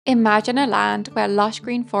Imagine a land where lush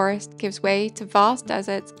green forest gives way to vast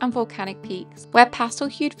deserts and volcanic peaks, where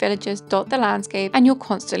pastel-hued villages dot the landscape and you're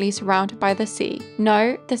constantly surrounded by the sea.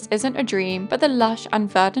 No, this isn't a dream, but the lush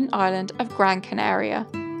and verdant island of Gran Canaria.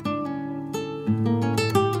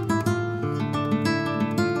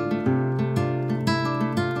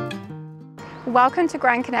 Welcome to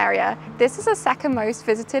Gran Canaria. This is the second most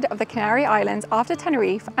visited of the Canary Islands after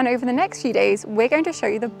Tenerife, and over the next few days we're going to show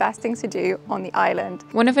you the best things to do on the island.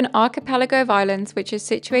 One of an archipelago of islands which is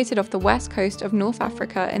situated off the west coast of North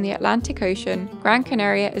Africa in the Atlantic Ocean, Gran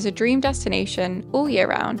Canaria is a dream destination all year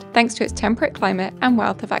round thanks to its temperate climate and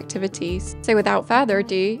wealth of activities. So without further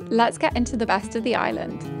ado, let's get into the best of the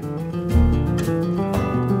island.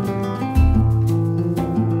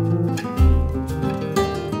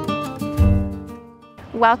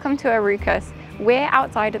 Welcome to Arucas. We're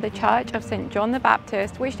outside of the Church of St. John the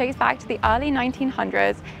Baptist, which dates back to the early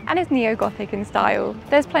 1900s and is neo-Gothic in style.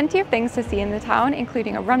 There's plenty of things to see in the town,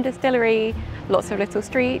 including a rum distillery, lots of little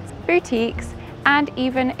streets, boutiques, and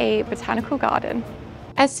even a botanical garden.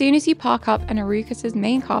 As soon as you park up in Arucas'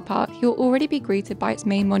 main car park, you'll already be greeted by its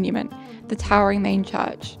main monument, the towering main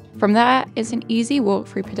church. From there, it's an easy walk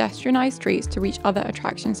through pedestrianised streets to reach other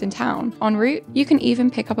attractions in town. En route, you can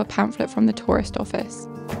even pick up a pamphlet from the tourist office.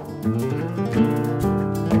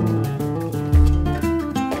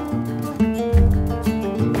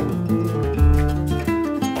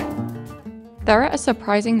 There are a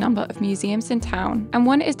surprising number of museums in town, and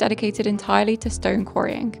one is dedicated entirely to stone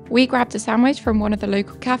quarrying. We grabbed a sandwich from one of the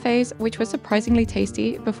local cafes, which was surprisingly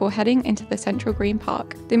tasty, before heading into the Central Green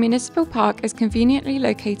Park. The municipal park is conveniently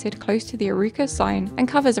located close to the Arucas sign and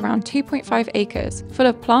covers around 2.5 acres. Full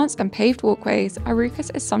of plants and paved walkways,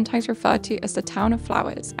 Arucas is sometimes referred to as the town of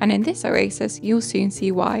flowers, and in this oasis you'll soon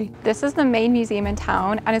see why. This is the main museum in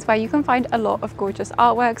town and is where you can find a lot of gorgeous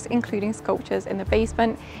artworks, including sculptures in the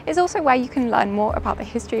basement. It's also where you can learn more about the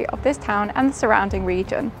history of this town and the surrounding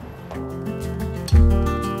region.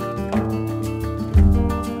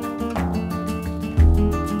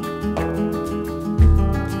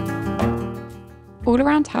 All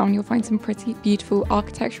around town you'll find some pretty beautiful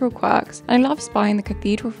architectural quirks, and I love spying the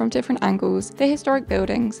cathedral from different angles, the historic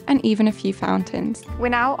buildings, and even a few fountains. We're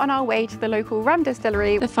now on our way to the local rum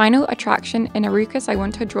distillery. The final attraction in Arucas I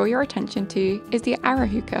want to draw your attention to is the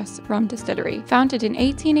Arucas rum distillery. Founded in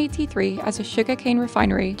 1883 as a sugarcane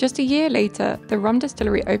refinery, just a year later the rum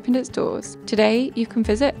distillery opened its doors. Today you can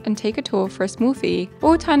visit and take a tour for a small fee,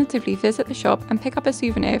 or alternatively visit the shop and pick up a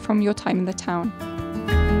souvenir from your time in the town.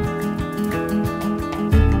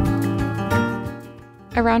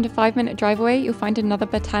 Around a 5-minute drive away, you'll find another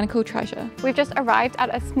botanical treasure. We've just arrived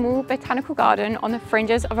at a small botanical garden on the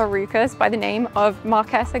fringes of Arucas by the name of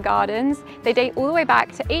Marquesa Gardens. They date all the way back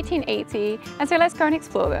to 1880, and so let's go and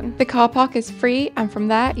explore them. The car park is free, and from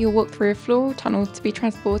there you'll walk through a floral tunnel to be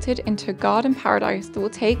transported into a garden paradise that will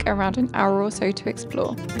take around an hour or so to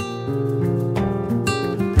explore.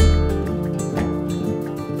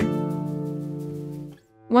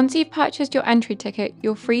 Once you've purchased your entry ticket,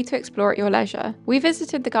 you're free to explore at your leisure. We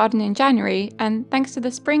visited the garden in January, and thanks to the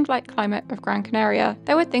spring-like climate of Gran Canaria,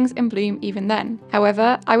 there were things in bloom even then.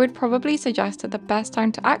 However, I would probably suggest that the best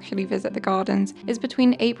time to actually visit the gardens is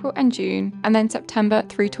between April and June, and then September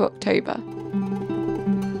through to October.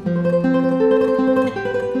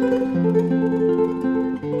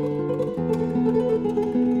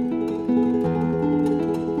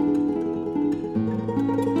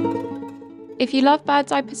 If you love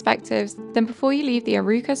bird's eye perspectives, then before you leave the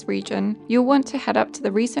Arucas region, you'll want to head up to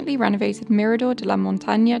the recently renovated Mirador de la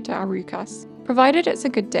Montaña de Arucas. Provided it's a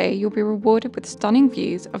good day, you'll be rewarded with stunning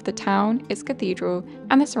views of the town, its cathedral,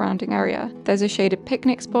 and the surrounding area. There's a shaded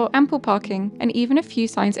picnic spot, ample parking, and even a few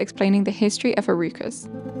signs explaining the history of Arucas.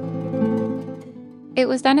 It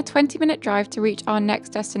was then a 20-minute drive to reach our next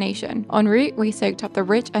destination. En route, we soaked up the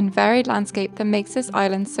rich and varied landscape that makes this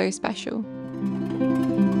island so special.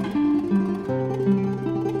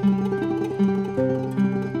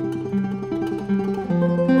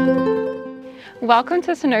 Welcome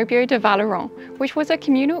to Cenobio de Valeron, which was a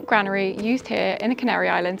communal granary used here in the Canary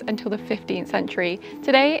Islands until the 15th century.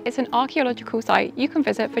 Today, it's an archaeological site you can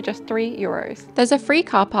visit for just €3. There's a free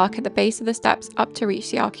car park at the base of the steps up to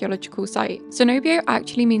reach the archaeological site. Cenobio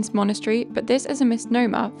actually means monastery, but this is a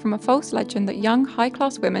misnomer from a false legend that young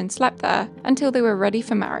high-class women slept there until they were ready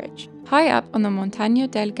for marriage. High up on the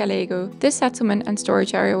Montaña del Gallego, this settlement and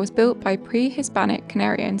storage area was built by pre-Hispanic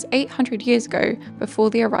Canarians 800 years ago before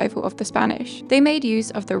the arrival of the Spanish. They made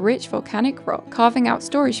use of the rich volcanic rock, carving out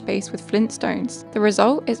storage space with flint stones. The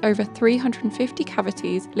result is over 350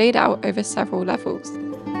 cavities laid out over several levels.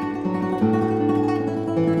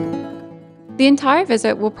 The entire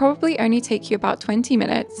visit will probably only take you about 20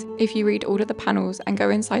 minutes if you read all of the panels and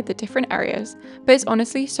go inside the different areas, but it's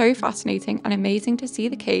honestly so fascinating and amazing to see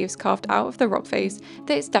the caves carved out of the rock face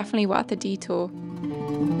that it's definitely worth a detour.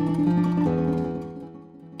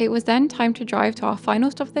 It was then time to drive to our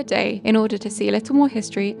final stop of the day in order to see a little more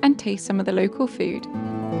history and taste some of the local food.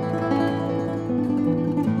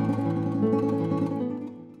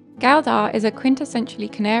 Galdar is a quintessentially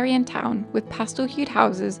Canarian town with pastel-hued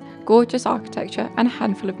houses, gorgeous architecture, and a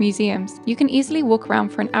handful of museums. You can easily walk around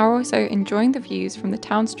for an hour or so enjoying the views from the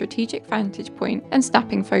town's strategic vantage point and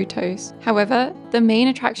snapping photos. However, the main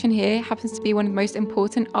attraction here happens to be one of the most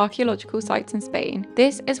important archaeological sites in Spain.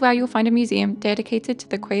 This is where you'll find a museum dedicated to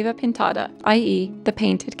the Cueva Pintada, i.e. the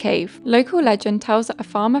painted cave. Local legend tells that a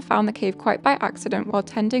farmer found the cave quite by accident while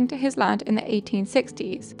tending to his land in the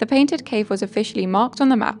 1860s. The painted cave was officially marked on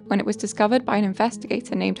the map when it was discovered by an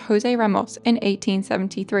investigator named Jose Ramos in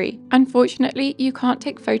 1873. Unfortunately, you can't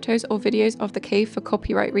take photos or videos of the cave for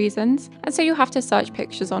copyright reasons, and so you'll have to search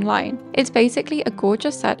pictures online. It's basically a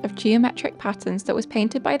gorgeous set of geometric patterns that was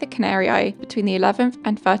painted by the Canary between the 11th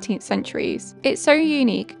and 13th centuries. It's so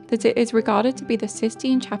unique that it is regarded to be the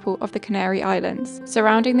Sistine Chapel of the Canary Islands.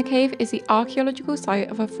 Surrounding the cave is the archaeological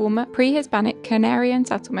site of a former pre-Hispanic Canarian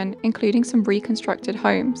settlement, including some reconstructed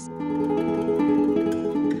homes.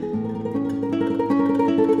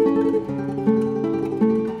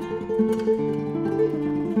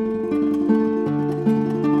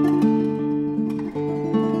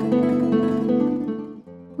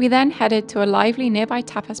 We then headed to a lively nearby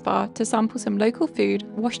tapas bar to sample some local food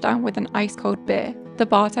washed down with an ice-cold beer. The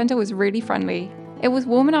bartender was really friendly. It was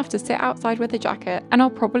warm enough to sit outside with a jacket, and I'll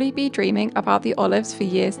probably be dreaming about the olives for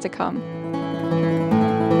years to come.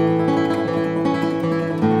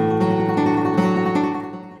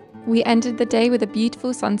 We ended the day with a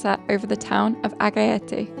beautiful sunset over the town of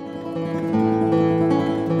Agaete.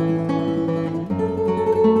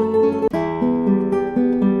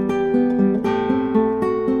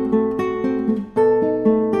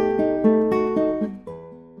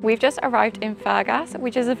 We've just arrived in Firgas,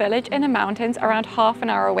 which is a village in the mountains around half an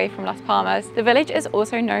hour away from Las Palmas. The village is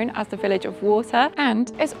also known as the Village of Water,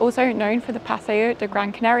 and is also known for the Paseo de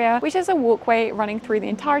Gran Canaria, which is a walkway running through the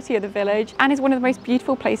entirety of the village and is one of the most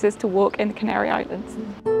beautiful places to walk in the Canary Islands.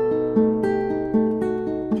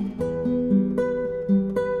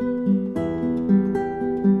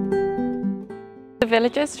 The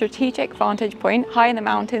village's strategic vantage point high in the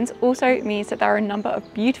mountains also means that there are a number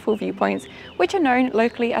of beautiful viewpoints which are known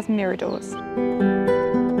locally as miradors.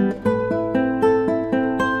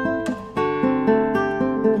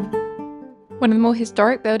 One of the more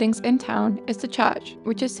historic buildings in town is the church,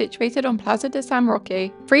 which is situated on Plaza de San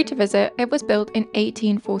Roque. Free to visit, it was built in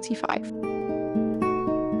 1845.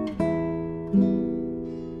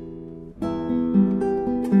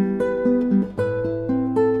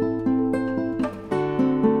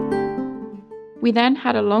 We then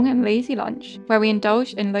had a long and lazy lunch, where we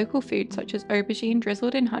indulged in local food such as aubergine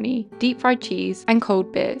drizzled in honey, deep fried cheese, and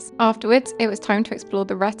cold beers. Afterwards, it was time to explore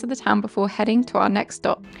the rest of the town before heading to our next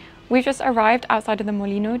stop. We've just arrived outside of the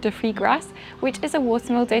Molino de Firgas, which is a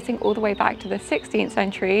watermill dating all the way back to the 16th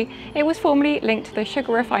century. It was formerly linked to the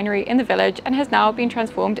sugar refinery in the village and has now been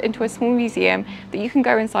transformed into a small museum that you can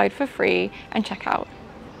go inside for free and check out.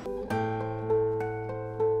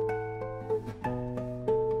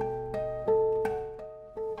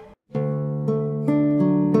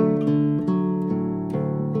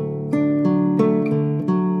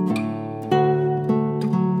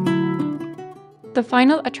 The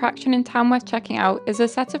final attraction in town worth checking out is a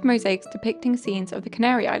set of mosaics depicting scenes of the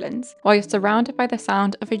Canary Islands, while you're surrounded by the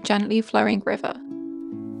sound of a gently flowing river.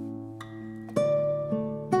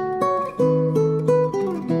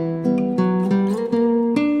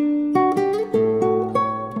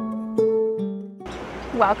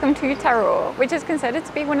 Welcome to Teror, which is considered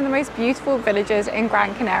to be one of the most beautiful villages in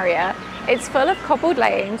Gran Canaria. It's full of cobbled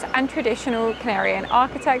lanes and traditional Canarian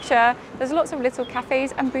architecture. There's lots of little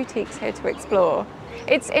cafes and boutiques here to explore.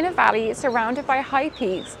 It's in a valley surrounded by high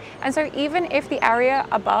peaks, and so even if the area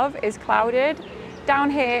above is clouded,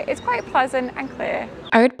 down here it's quite pleasant and clear.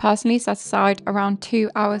 I would personally set aside around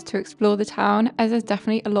 2 hours to explore the town, as there's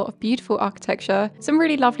definitely a lot of beautiful architecture, some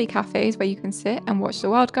really lovely cafes where you can sit and watch the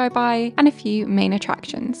world go by, and a few main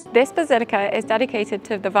attractions. This basilica is dedicated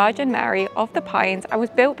to the Virgin Mary of the Pines and was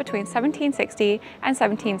built between 1760 and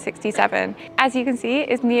 1767. As you can see,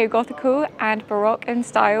 it's neo-Gothical and Baroque in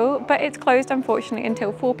style, but it's closed unfortunately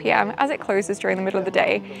until 4 p.m. as it closes during the middle of the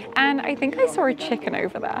day. And I think I saw a chicken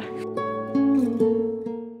over there.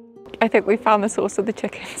 I think we found the source of the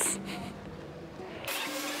chickens.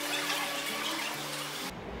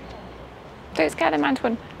 don't scare the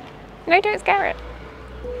mantuan. No, don't scare it.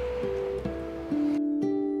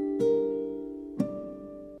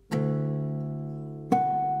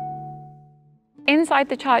 Inside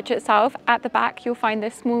the church itself, at the back, you'll find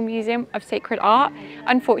this small museum of sacred art.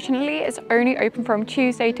 Unfortunately, it's only open from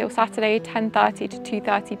Tuesday till Saturday, 10:30 to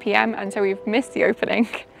 2:30 p.m, and so we've missed the opening.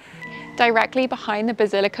 Directly behind the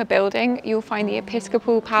Basilica building, you'll find the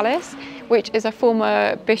Episcopal Palace, which is a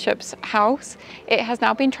former bishop's house. It has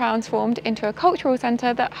now been transformed into a cultural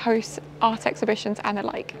centre that hosts art exhibitions and the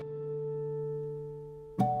like.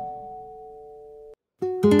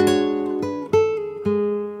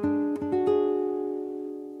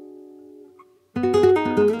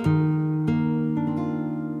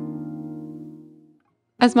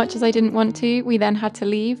 As much as I didn't want to, we then had to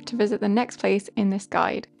leave to visit the next place in this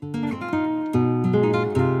guide.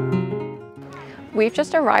 We've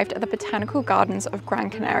just arrived at the Botanical Gardens of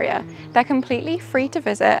Gran Canaria. They're completely free to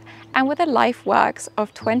visit and were the life works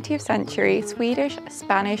of 20th century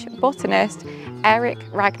Swedish-Spanish botanist Erik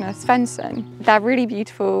Ragnar Svensson. They're really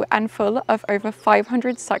beautiful and full of over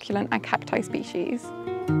 500 succulent and cacti species.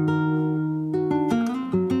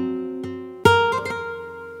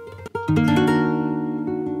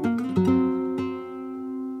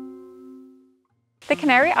 The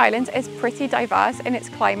Canary Islands is pretty diverse in its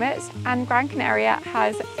climates, and Gran Canaria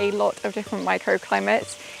has a lot of different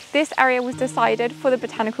microclimates. This area was decided for the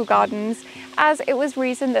Botanical Gardens as it was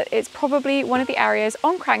reasoned that it's probably one of the areas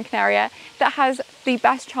on Gran Canaria that has the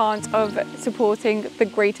best chance of supporting the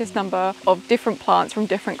greatest number of different plants from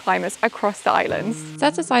different climates across the islands.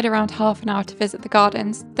 Set aside around half an hour to visit the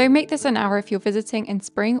gardens, though make this an hour if you're visiting in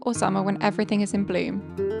spring or summer when everything is in bloom.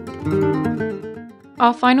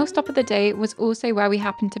 Our final stop of the day was also where we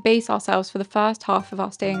happened to base ourselves for the first half of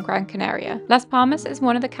our stay in Gran Canaria. Las Palmas is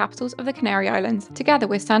one of the capitals of the Canary Islands, together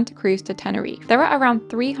with Santa Cruz de Tenerife. There are around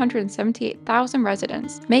 378,000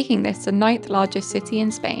 residents, making this the 9th largest city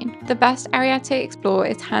in Spain. The best area to explore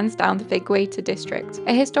is hands down the Vigueta district,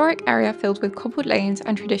 a historic area filled with cobbled lanes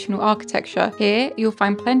and traditional architecture. Here, you'll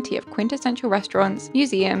find plenty of quintessential restaurants,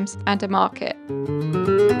 museums, and a market.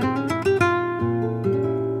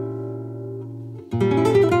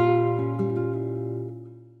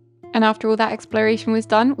 And after all that exploration was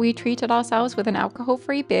done, we treated ourselves with an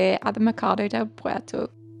alcohol-free beer at the Mercado del Puerto.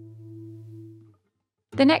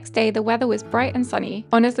 The next day, the weather was bright and sunny.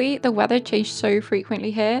 Honestly, the weather changed so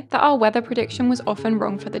frequently here that our weather prediction was often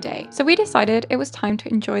wrong for the day. So we decided it was time to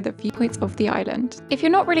enjoy the viewpoints of the island. If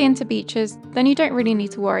you're not really into beaches, then you don't really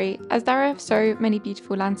need to worry, as there are so many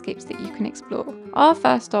beautiful landscapes that you can explore. Our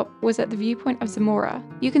first stop was at the viewpoint of Zamora.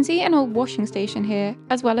 You can see an old washing station here,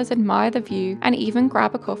 as well as admire the view and even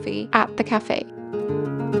grab a coffee at the cafe.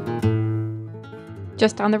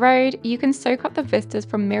 Just down the road, you can soak up the vistas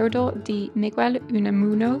from Mirador de Miguel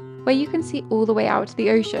Unamuno, where you can see all the way out to the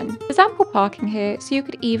ocean. There's ample parking here, so you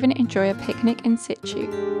could even enjoy a picnic in situ.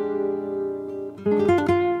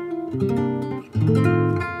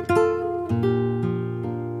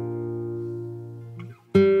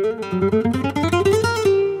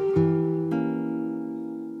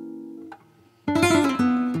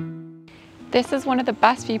 This is one of the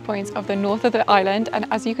best viewpoints of the north of the island, and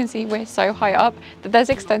as you can see, we're so high up that there's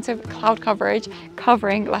extensive cloud coverage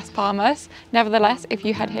covering Las Palmas. Nevertheless, if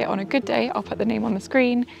you head here on a good day, I'll put the name on the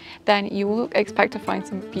screen, then you will expect to find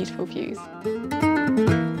some beautiful views.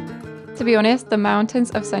 To be honest, the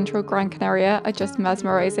mountains of central Gran Canaria are just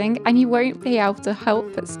mesmerizing, and you won't be able to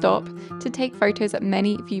help but stop to take photos at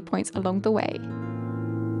many viewpoints along the way.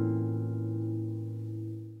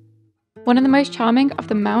 One of the most charming of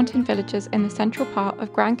the mountain villages in the central part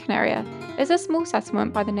of Gran Canaria is a small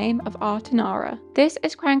settlement by the name of Artenara. This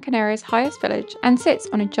is Gran Canaria's highest village and sits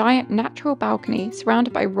on a giant natural balcony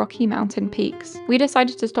surrounded by rocky mountain peaks. We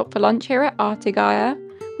decided to stop for lunch here at Artigaya,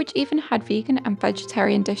 which even had vegan and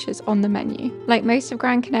vegetarian dishes on the menu. Like most of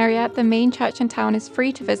Gran Canaria, the main church in town is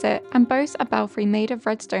free to visit and boasts a belfry made of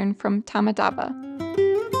red stone from Tamadaba.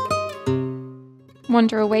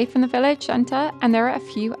 Wander away from the village centre and there are a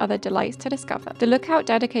few other delights to discover. The lookout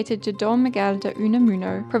dedicated to Don Miguel de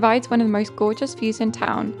Unamuno provides one of the most gorgeous views in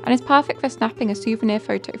town and is perfect for snapping a souvenir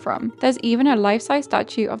photo from. There's even a life-size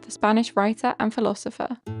statue of the Spanish writer and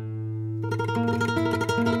philosopher.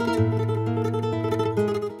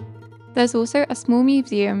 There's also a small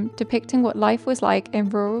museum depicting what life was like in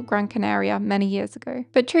rural Gran Canaria many years ago.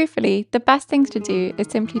 But truthfully, the best thing to do is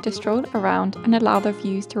simply to stroll around and allow the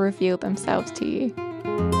views to reveal themselves to you.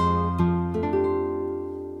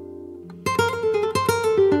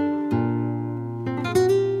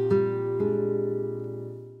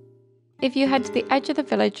 If you head to the edge of the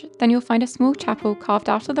village, then you'll find a small chapel carved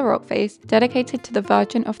out of the rock face dedicated to the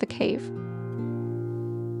Virgin of the Cave.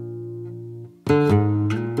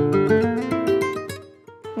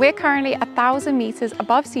 We're currently 1,000 meters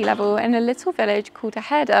above sea level in a little village called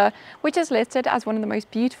Tejeda, which is listed as one of the most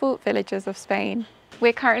beautiful villages of Spain.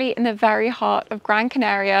 We're currently in the very heart of Gran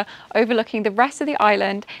Canaria, overlooking the rest of the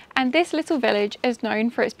island, and this little village is known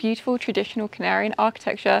for its beautiful traditional Canarian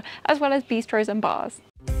architecture, as well as bistros and bars.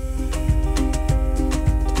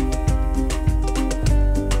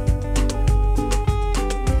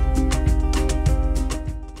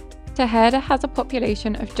 Tejeda has a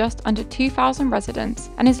population of just under 2,000 residents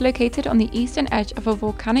and is located on the eastern edge of a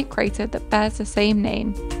volcanic crater that bears the same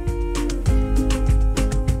name.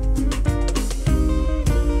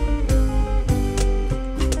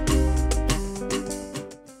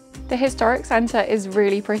 The historic centre is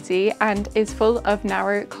really pretty and is full of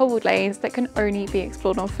narrow cobbled lanes that can only be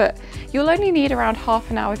explored on foot. You'll only need around half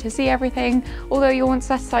an hour to see everything, although you'll want to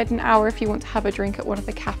set aside an hour if you want to have a drink at one of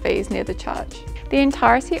the cafes near the church. The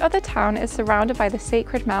entirety of the town is surrounded by the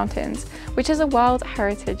Sacred Mountains, which is a World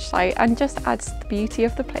Heritage Site and just adds to the beauty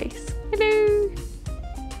of the place. Hello!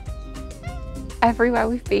 Everywhere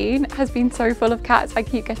we've been has been so full of cats, I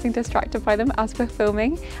keep getting distracted by them as we're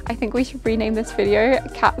filming. I think we should rename this video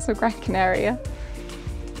Cats of Gran Canaria.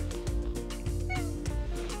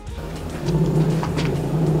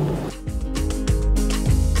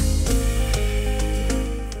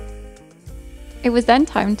 It was then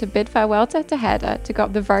time to bid farewell to Tejeda to go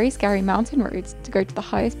up the very scary mountain roads to go to the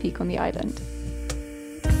highest peak on the island.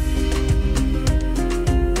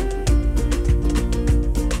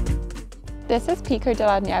 This is Pico de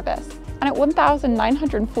las Nieves, and at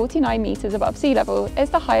 1,949 meters above sea level is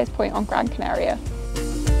the highest point on Gran Canaria.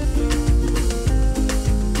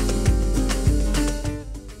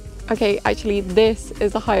 Okay, actually this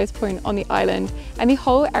is the highest point on the island, and the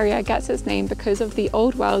whole area gets its name because of the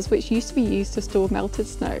old wells which used to be used to store melted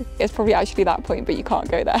snow. It's probably actually that point, but you can't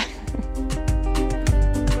go there.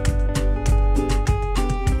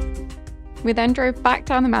 We then drove back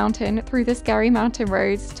down the mountain through the scary mountain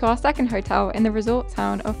roads to our second hotel in the resort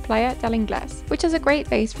town of Playa del Ingles, which is a great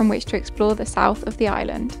base from which to explore the south of the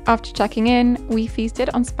island. After checking in, we feasted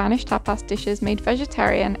on Spanish tapas dishes made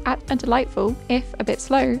vegetarian at a delightful, if a bit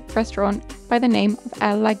slow, restaurant by the name of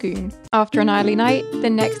El Lagoon. After an early night, the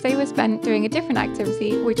next day was spent doing a different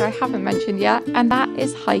activity, which I haven't mentioned yet, and that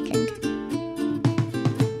is hiking.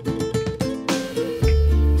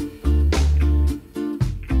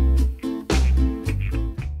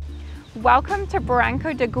 Welcome to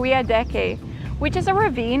Barranco de Guayadeque, which is a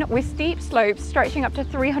ravine with steep slopes stretching up to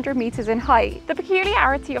 300 meters in height. The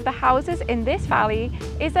peculiarity of the houses in this valley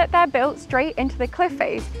is that they're built straight into the cliff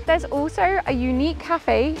face. There's also a unique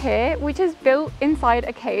cafe here, which is built inside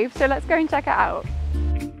a cave, so let's go and check it out.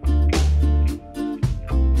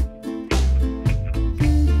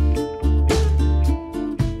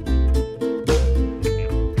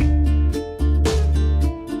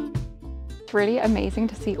 It's really amazing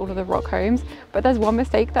to see all of the rock homes, but there's one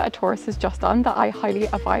mistake that a tourist has just done that I highly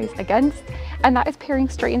advise against, and that is peering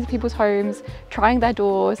straight into people's homes, trying their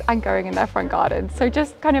doors and going in their front gardens. So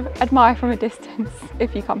just kind of admire from a distance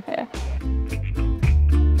if you come here.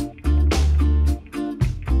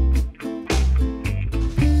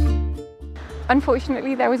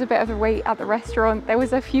 Unfortunately, there was a bit of a wait at the restaurant. There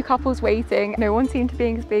was a few couples waiting. No one seemed to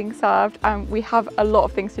be being served, and we have a lot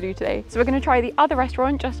of things to do today. So we're going to try the other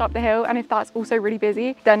restaurant just up the hill, and if that's also really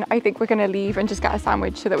busy, then I think we're going to leave and just get a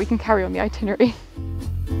sandwich so that we can carry on the itinerary.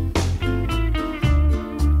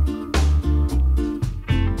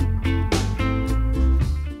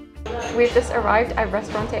 We've just arrived at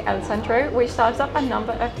Restaurante El Centro, which serves up a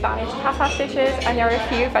number of Spanish tapas dishes, and there are a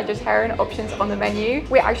few vegetarian options on the menu.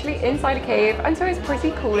 We're actually inside a cave, and so it's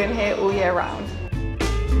pretty cool in here all year round.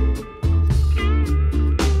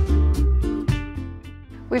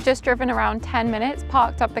 We've just driven around 10 minutes,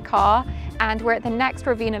 parked up the car, and we're at the next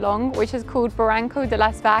ravine along, which is called Barranco de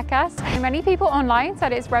las Vacas. And many people online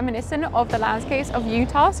said it's reminiscent of the landscapes of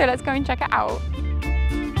Utah, so let's go and check it out.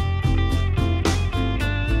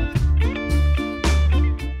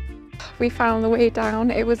 We found the way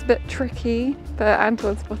down. It was a bit tricky, but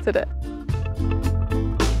Antoine spotted it.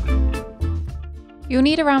 You'll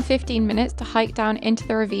need around 15 minutes to hike down into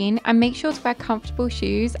the ravine, and make sure to wear comfortable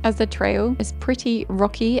shoes as the trail is pretty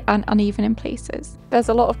rocky and uneven in places. There's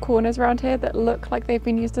a lot of corners around here that look like they've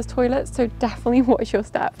been used as toilets, so definitely watch your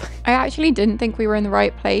step. I actually didn't think we were in the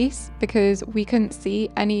right place because we couldn't see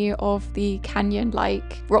any of the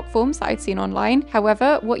canyon-like rock forms that I'd seen online.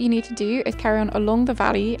 However, what you need to do is carry on along the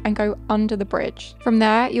valley and go under the bridge. From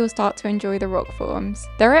there, you'll start to enjoy the rock forms.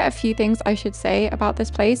 There are a few things I should say about this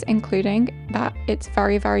place, including that it's it's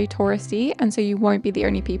very, very touristy, and so you won't be the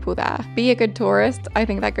only people there. Be a good tourist, I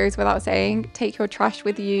think that goes without saying. Take your trash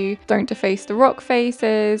with you, don't deface the rock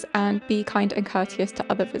faces, and be kind and courteous to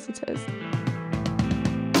other visitors.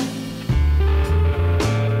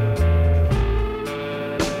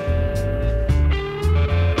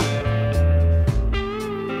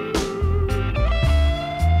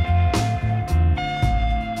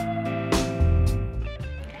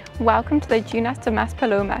 Welcome to the Dunas de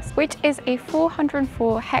Maspalmomas, which is a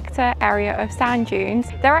 404-hectare area of sand dunes.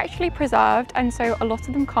 They're actually preserved, and so a lot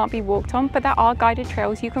of them can't be walked on, but there are guided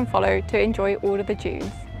trails you can follow to enjoy all of the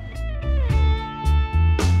dunes.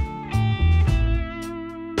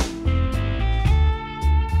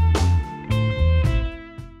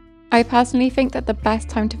 I personally think that the best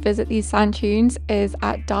time to visit these sand dunes is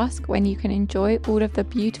at dusk, when you can enjoy all of the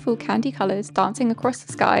beautiful candy colours dancing across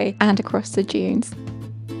the sky and across the dunes.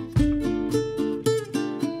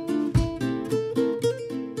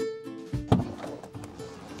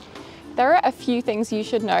 There are a few things you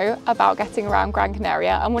should know about getting around Gran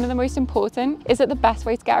Canaria, and one of the most important is that the best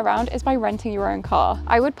way to get around is by renting your own car.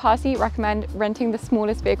 I would personally recommend renting the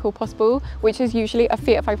smallest vehicle possible, which is usually a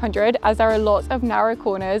Fiat 500, as there are lots of narrow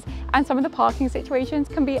corners and some of the parking situations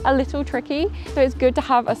can be a little tricky, so it's good to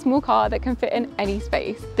have a small car that can fit in any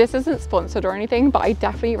space. This isn't sponsored or anything, but I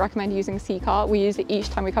definitely recommend using C-Car. We use it each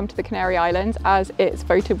time we come to the Canary Islands, as it's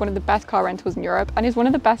voted one of the best car rentals in Europe and is one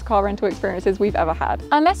of the best car rental experiences we've ever had.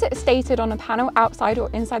 Unless it's stated on a panel outside or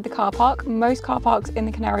inside the car park, most car parks in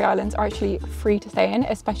the Canary Islands are actually free to stay in,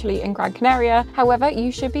 especially in Gran Canaria. However,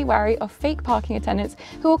 you should be wary of fake parking attendants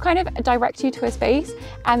who will kind of direct you to a space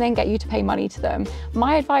and then get you to pay money to them.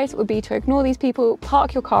 My advice would be to ignore these people,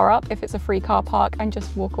 park your car up if it's a free car park, and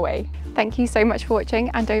just walk away. Thank you so much for watching,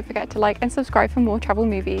 and don't forget to like and subscribe for more travel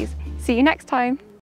movies. See you next time.